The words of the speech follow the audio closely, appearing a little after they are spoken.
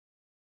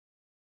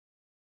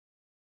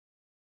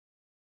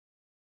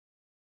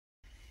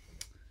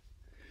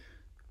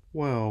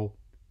Well,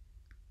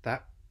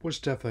 that was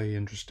definitely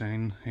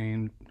interesting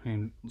and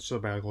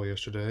sabbatical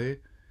yesterday.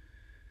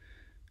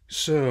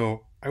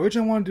 So, I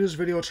originally wanted to do this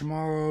video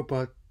tomorrow,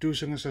 but due to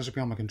circumstances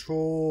beyond my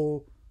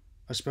control,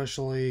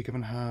 especially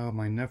given how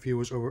my nephew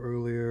was over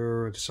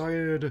earlier, I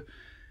decided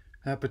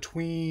that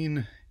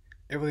between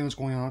everything that's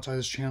going on outside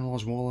this channel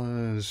as well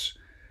as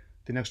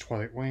the next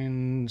Twilight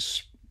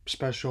Reigns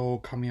special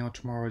coming out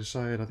tomorrow, I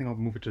decided I think I'll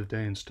move it to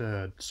today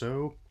instead.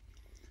 So,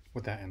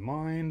 with that in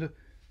mind,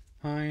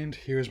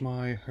 here are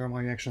my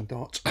reaction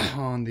thoughts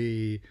on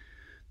the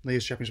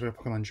latest Japanese version of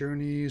Pokemon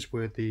Journeys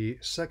with the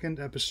second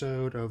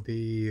episode of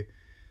the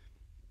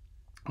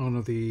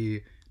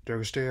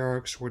Darkest Day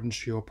arc, Sword and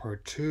Shield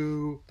Part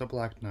 2, The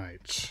Black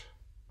Knight.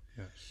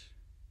 Yes.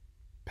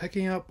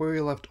 Picking up where we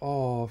left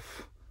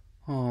off,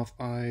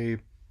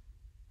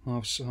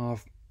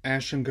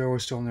 Ash and Go are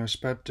still in their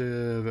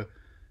respective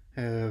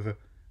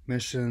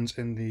missions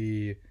in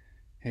the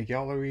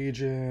Galar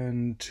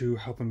region to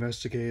help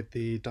investigate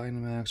the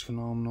Dynamax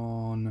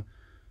phenomenon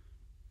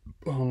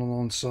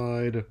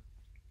alongside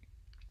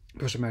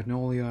Professor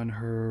Magnolia and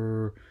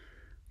her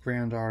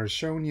granddaughter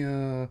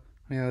Sonia.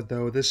 Yeah,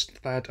 though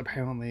that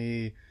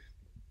apparently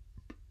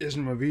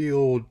isn't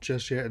revealed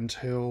just yet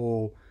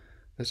until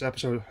this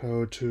episode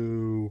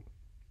to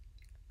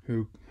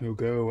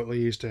Go at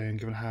least, and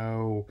given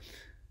how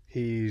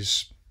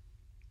he's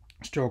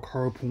still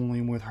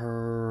carpooling with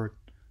her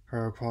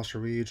across the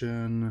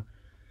region,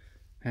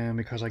 and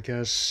because I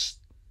guess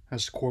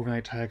as the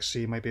Corviknight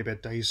taxi might be a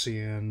bit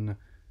dicey and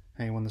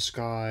when the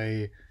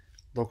sky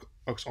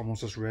looks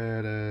almost as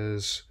red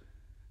as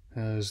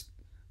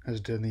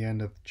did in the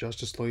end of the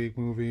Justice League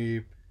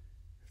movie.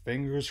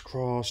 Fingers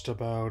crossed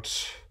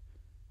about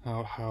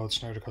how the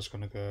Snyder Cut's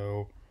gonna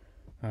go.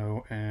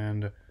 Oh,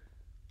 and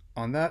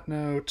on that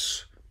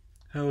note,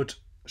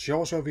 she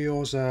also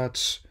reveals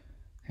that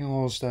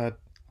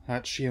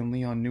she and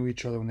Leon knew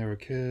each other when they were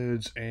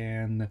kids,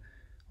 and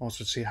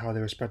also see how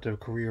their respective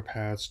career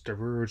paths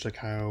diverge, like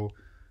how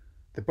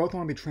they both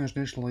want to be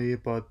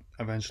transnationally, but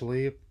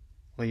eventually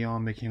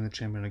Leon became the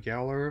champion of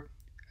Galar,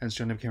 and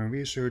Sonia became a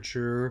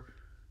researcher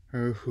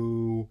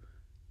who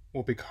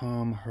will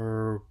become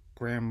her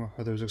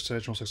grandmother's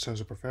exceptional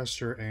successor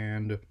professor.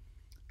 And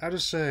I have to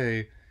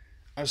say,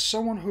 as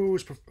someone who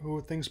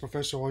thinks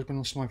Professor always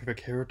been some of my favorite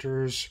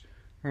characters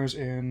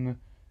in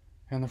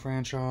the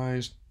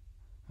franchise,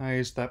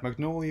 that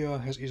Magnolia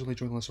has easily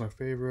joined the list of my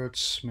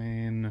favorites.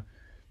 And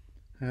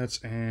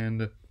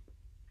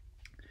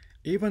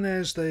even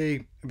as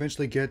they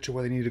eventually get to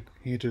where they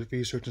need to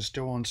research and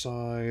still on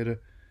side,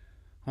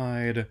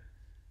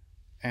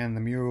 and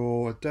the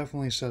mural, it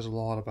definitely says a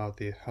lot about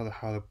how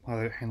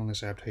they're handling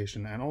this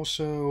adaptation. And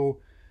also,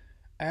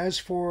 as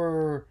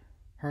for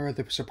her,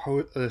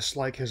 the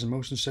slight case of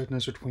motion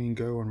sickness between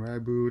Go and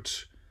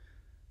Reboot,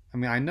 I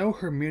mean, I know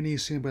her mini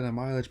seems a bit of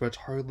mileage, but it's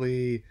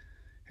hardly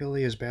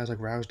really as bad as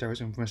like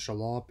Rousdow's infamous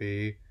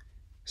Jalopy.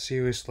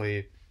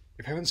 Seriously,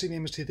 if you haven't seen the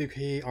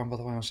MST3K on the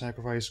Final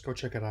Sacrifice, go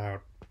check it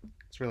out.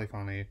 It's really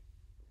funny.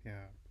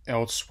 Yeah.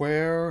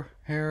 Elsewhere,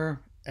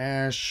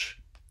 Ash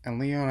and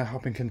Leon are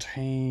helping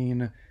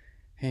contain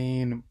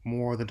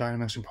more of the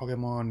Dynamaxing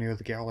Pokemon near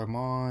the Galar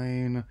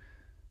Mine,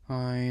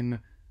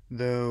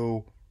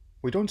 though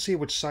we don't see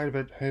which side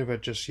of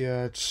it just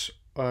yet,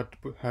 but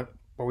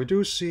we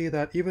do see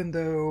that even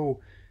though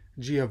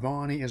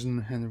Giovanni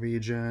isn't in the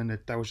region,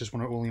 that was just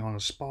one of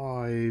Oleana's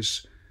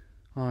spies,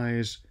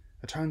 it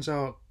turns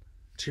out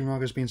Team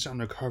Rocket is being sent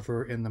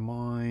undercover in the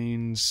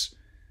mines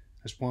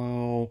as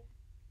well.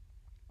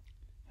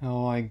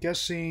 Now, I'm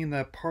guessing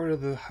that part of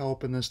the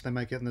help in this they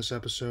might get in this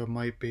episode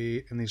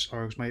in these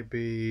arcs might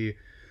be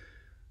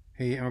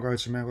in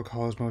regards to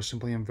Macrocosmos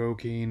simply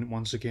invoking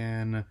once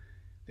again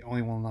the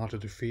only one allowed to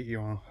defeat you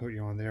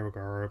on their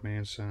regard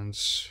made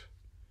sense.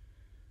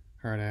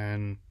 Alright,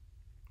 and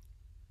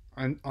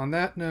on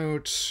that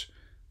note,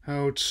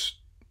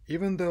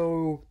 even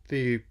though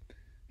the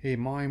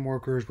mine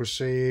workers were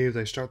saved,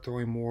 they start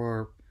throwing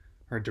more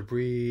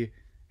debris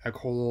at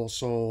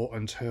Colossal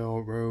until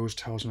Rose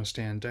tells him to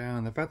stand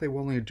down. The fact they will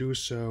only do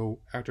so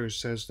after he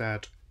says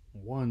that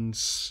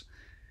once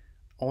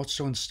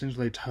also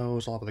instinctively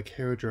tells a lot of the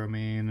character,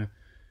 and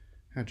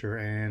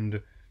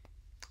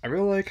I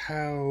really like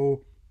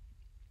how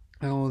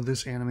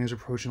this anime is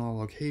approaching all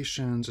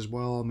locations as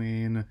well. I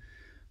mean,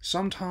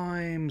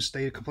 sometimes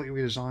they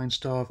completely redesign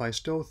stuff. I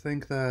still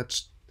think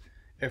that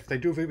if they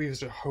do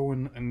revisit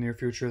Hoenn in the near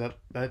future, that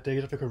they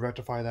definitely could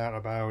rectify that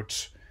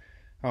about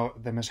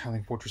them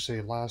mishandling Fortress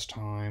City last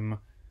time.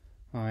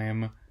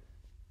 But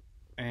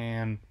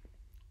a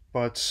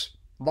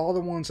lot of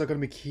the ones that are going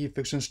to be key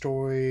fiction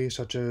stories,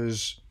 such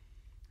as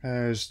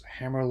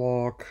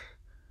Hammerlock,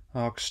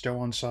 still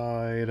on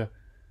side,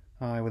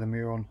 with a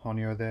mirror on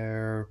near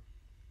there,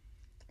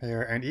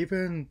 and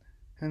even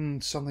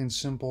in something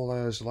simple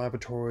as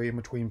Laboratory in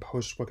between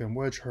Postwick and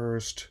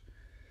Wedgehurst.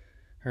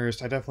 I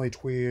definitely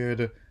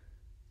tweeted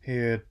he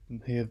had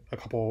a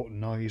couple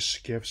nice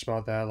gifs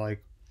about that,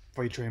 like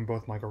featuring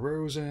both Michael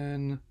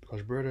Rosen,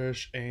 because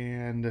British,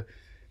 and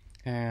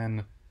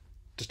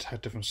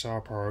Detective from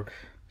South Park.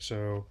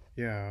 So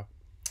yeah,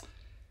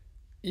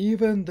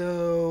 even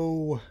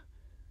though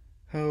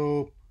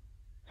how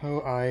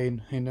I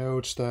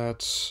note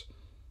that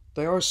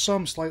there are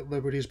some slight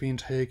liberties being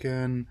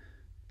taken,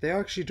 they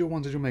actually do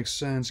want to do make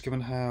sense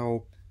given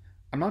how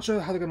I'm not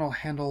sure how they're gonna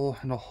handle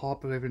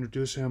Hop if they've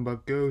introduced him,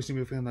 but Go seems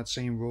to be filling that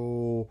same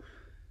role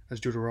as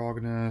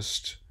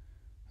Deuteragonist,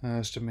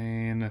 as the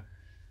main,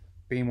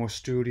 being more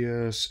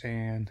studious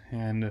and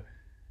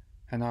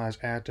not as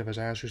active as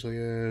Ash usually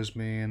is.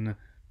 And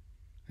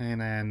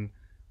then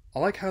I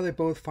like how they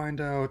both find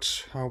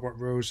out how what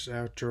Rose is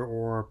after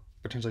or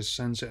potentially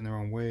sense it in their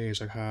own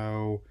ways, like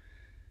how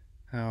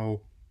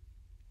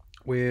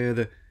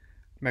with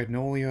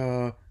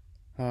Magnolia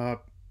uh,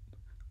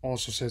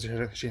 also says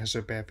she has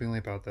a bad feeling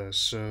about this,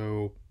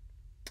 so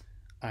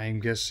I'm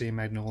guessing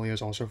Magnolia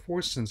is also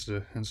force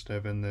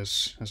sensitive in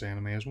this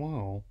anime as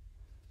well.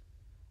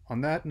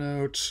 On that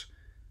note,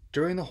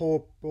 during the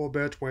whole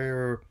bit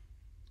where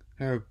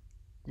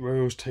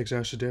Rose takes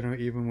Ash to dinner,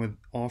 even with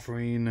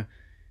offering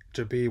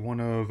to be one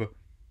of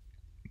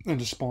and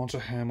to sponsor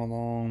him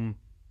along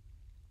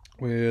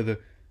with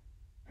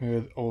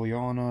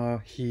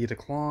Oleana, he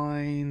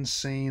declines,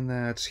 saying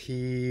that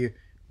he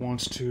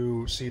wants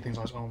to see things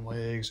on his own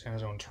legs and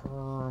his own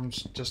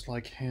terms, just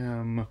like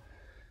him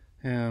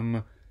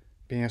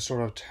being a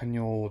sort of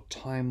 10-year-old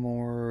Time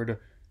Lord,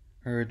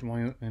 or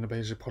wanting to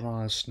basically put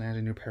on a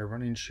snazzy new pair of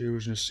running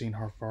shoes and just seeing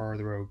how far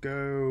the road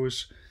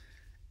goes.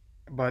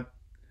 But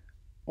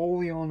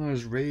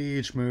Oleana's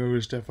rage mode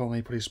is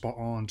definitely pretty spot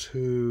on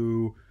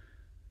too.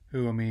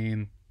 Who, I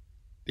mean,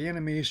 the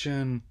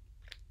animation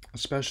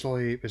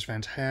especially is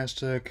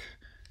fantastic.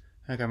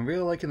 Like, I'm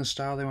really liking the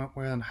style they went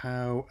with and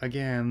how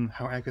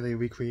accurately they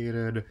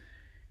recreated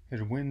his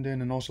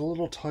Winden, and also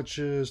little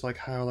touches like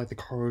how like the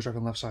cars are on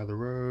the left side of the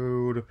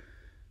road,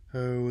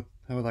 how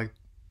like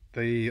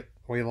the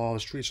way a lot of the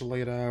streets are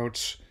laid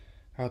out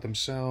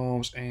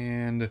themselves,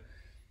 and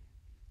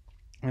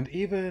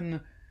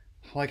even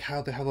like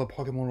how they have the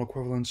Pokemon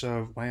equivalents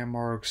of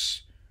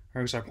landmarks,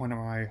 or as I pointed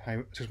out in my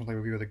 6-month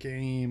review of the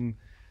game,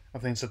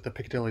 of things like the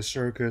Piccadilly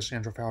Circus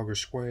and Trafalgar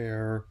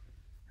Square,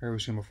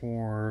 we've seen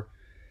before,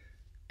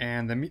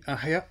 and Yuki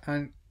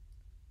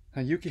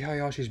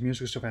Hayashi's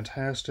music is still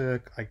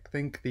fantastic. I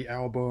think the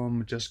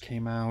album just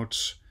came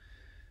out,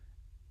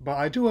 but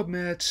I do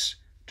admit,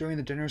 during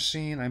the dinner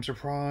scene, I'm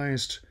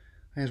surprised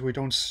as we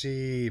don't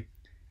see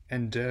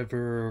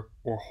Endeavor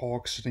or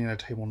Hawk sitting at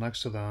a table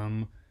next to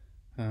them.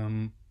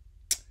 Um,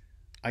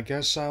 I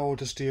guess I'll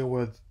just deal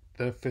with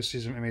the fifth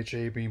season of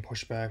MHA being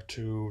pushed back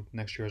to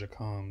next year as it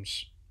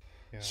comes.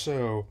 Yeah.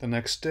 So, the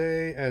next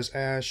day, as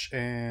Ash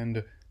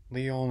and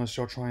Leon are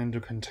still trying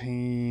to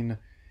contain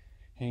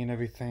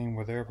everything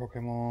with their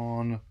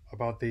Pokemon,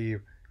 about the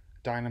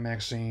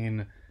Dynamax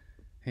scene,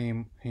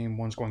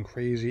 one's going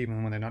crazy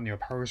even when they're not near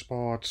power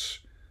spots.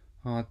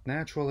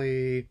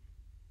 Naturally,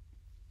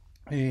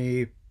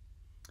 he,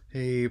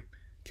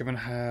 given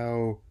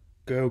how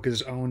Go gets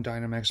his own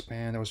Dynamax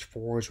band that was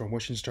forged from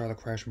Wishing Star that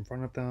crashed in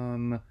front of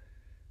them.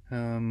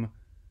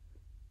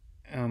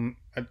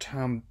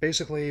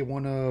 Basically,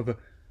 one of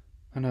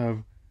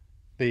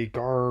the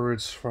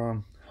guards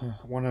from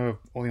one of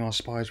Oleana's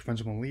spies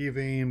prevents him from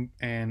leaving,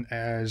 and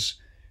as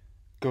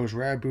Go's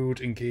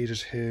Raboot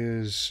engages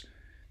his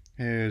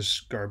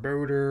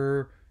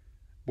Garbodor,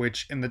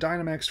 which in the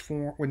Dynamax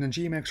form, when the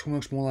G-Max form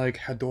looks more like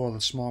Hadora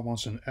the small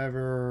ones than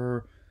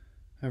ever.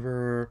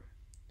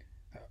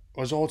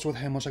 Results with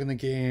him, much like in the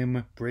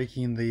game,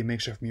 breaking the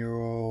makeshift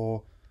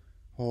mural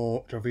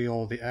to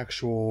reveal the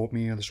actual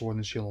meaning of the Sword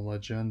and Shield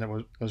legend that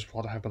was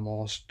thought to have been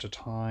lost to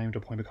time to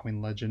the point of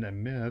becoming legend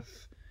and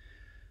myth.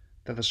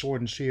 That the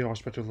Sword and Shield are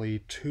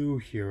respectively two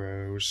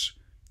heroes,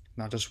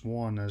 not just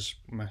one, as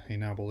you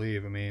now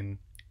believe. I mean,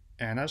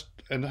 and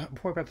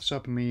before I wrap this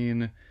up, I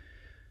mean,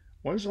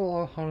 what is a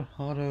lot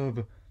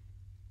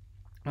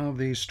of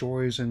these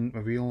stories and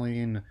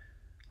revealing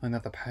and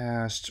that the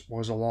past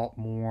was a lot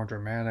more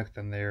dramatic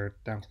than they're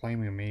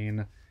claiming. I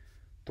mean,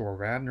 Thor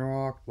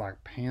Ragnarok,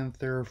 Black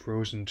Panther,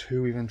 Frozen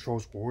 2, even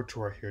Trolls World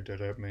Tour here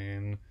did it. I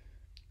mean,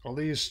 at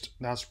least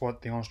that's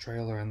what the honest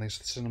trailer and at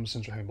least the cinema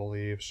censor I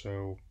believe,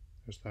 so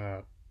there's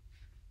that.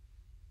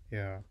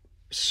 Yeah.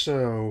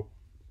 So,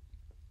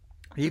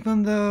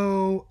 even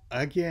though,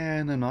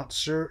 again, I'm not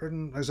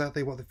certain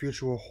exactly what the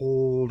future will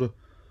hold,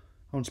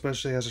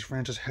 especially as this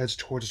franchise heads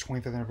towards its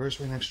 25th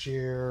anniversary next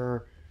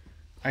year,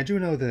 I do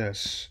know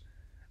this.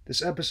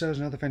 This episode is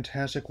another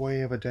fantastic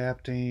way of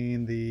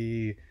adapting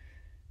being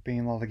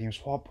a lot of the game's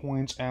plot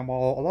points, and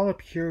while a lot of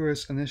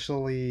purists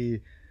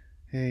initially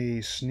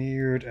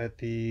sneered at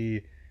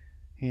the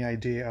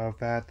idea of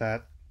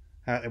that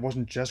it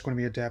wasn't just going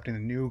to be adapting the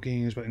new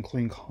games, but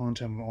including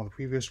content from all the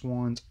previous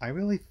ones, I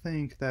really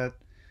think that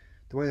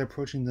the way they're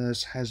approaching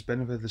this has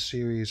benefited the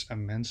series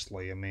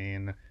immensely. I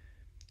mean,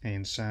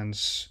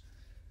 since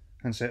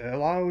it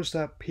allows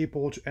that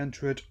people to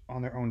enter it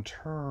on their own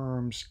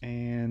terms,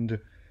 and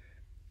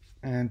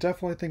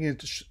definitely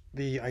think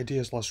the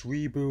idea is less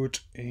reboot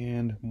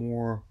and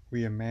more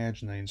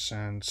reimagining.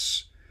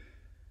 Since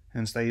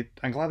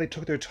I'm glad they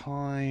took their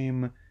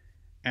time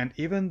And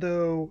even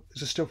though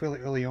this is still fairly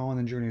early on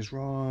in Journey's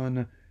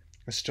run,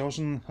 it still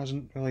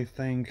doesn't really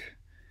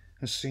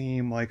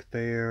seem like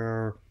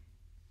they're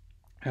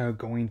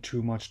going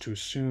too much too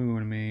soon.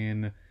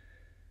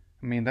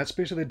 I mean that's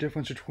basically the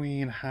difference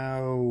between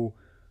how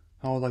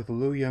like the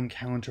Luya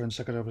encounter in the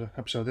second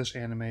episode of this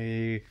anime,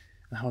 and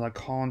how that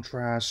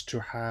contrasts to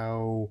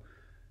how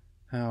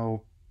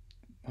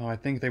I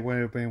think they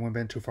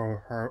went too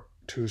far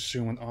too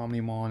soon with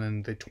Omnimon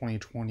and the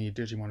 2020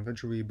 Digimon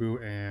Adventure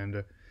reboot.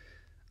 And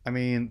I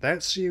mean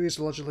that series is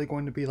allegedly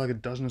going to be like a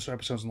dozen or so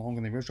episodes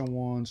longer than the original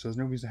one, so there's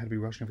no reason to have to be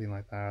rushing anything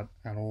like that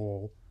at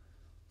all.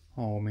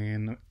 Oh, I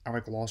mean, I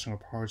like lost some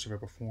parts of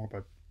it before,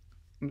 but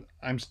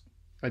I'm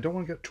I don't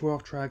want to get too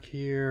off track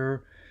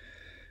here.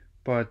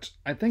 But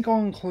I think I'll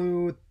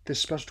include this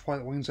special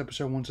Twilight Wings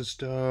episode once it's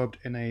dubbed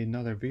in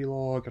another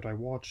vlog if I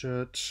watch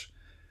it.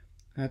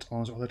 That's all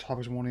those other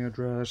topics I want to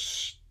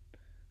address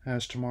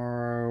as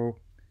tomorrow.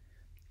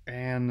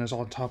 And there's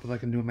on top of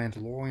like a new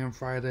Mandalorian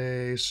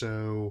Friday,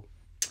 so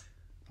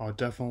I'll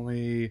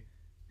definitely,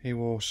 he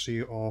will see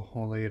you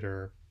all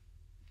later.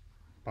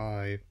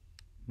 Bye.